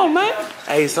 come on, man.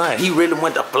 Hey, son, he really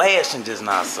went to flashing just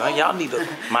now, son. Y'all need to,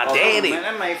 my daddy. Man,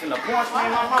 that man finna punch me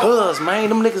in my mouth. Cuz, man,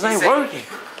 them niggas ain't working.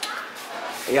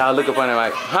 Y'all looking funny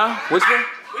like, huh? What you?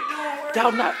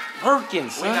 Y'all not working,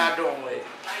 son. We not doing it.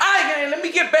 Alright, gang, let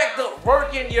me get back to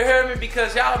working, you heard me?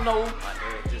 Because y'all know my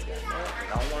dad just got mad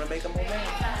and I don't want to make him more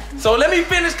mad. So let me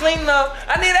finish cleaning up.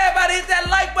 I need everybody to hit that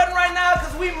like button right now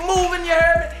because we moving, you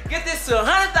heard me? Get this to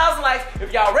 100,000 likes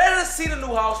if y'all ready to see the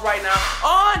new house right now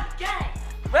on gang.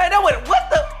 Man, that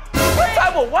what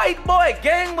type of white boy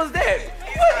gang was that?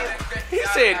 He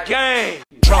said gang.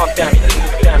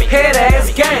 Head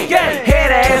ass gang,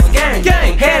 head ass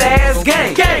gang, head ass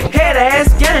gang, head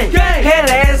ass gang, head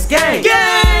ass gang,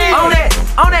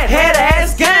 on that head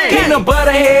ass gang. Peanut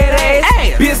butter head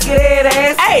ass, biscuit head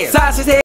ass, sausage head.